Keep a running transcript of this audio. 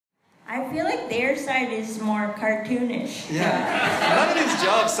feel like their side is more cartoonish. Yeah. None of these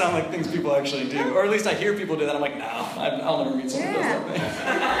jobs sound like things people actually do. Or at least I hear people do that. I'm like, no, I'll never meet someone who does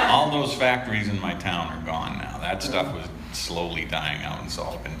that. All those factories in my town are gone now. That stuff was slowly dying out, and it's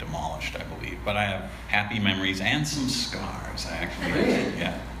all been demolished, I believe. But I have happy memories and some scars, actually. Really?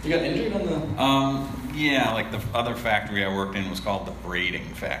 Yeah. You got injured on the... Yeah, like the other factory I worked in was called the braiding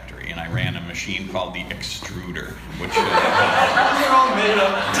factory, and I ran a machine called the extruder, which... They're all made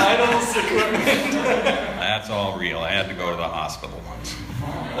up titles, equipment. That's all real. I had to go to the hospital once.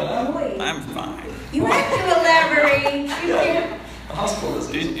 I'm fine. You have to elaborate. The hospital is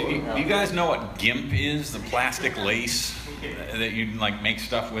You guys know what Gimp is? The plastic lace that you'd like make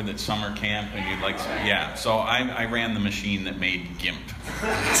stuff with at summer camp, and you'd like, yeah. So I ran the machine that made Gimp.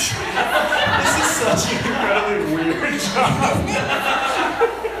 This is such an incredibly weird job.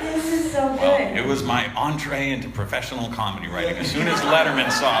 This is so good. Well, it was my entree into professional comedy writing. As soon as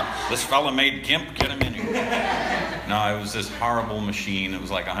Letterman saw this fella made Gimp, get him in here. No, it was this horrible machine. It was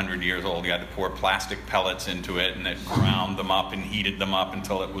like 100 years old. You had to pour plastic pellets into it, and it ground them up and heated them up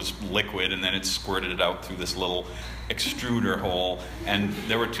until it was liquid, and then it squirted it out through this little extruder hole. And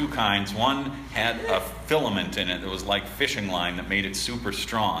there were two kinds. One had a filament in it that was like fishing line that made it super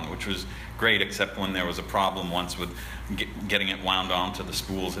strong, which was great, except when there was a problem once with getting it wound onto the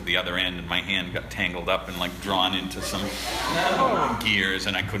spools at the other end, and my hand got tangled up and like drawn into some gears,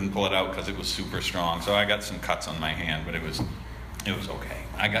 and I couldn't pull it out because it was super strong. So I got some cuts on my hand, but it was okay.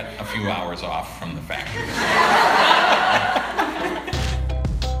 I got a few hours off from the factory.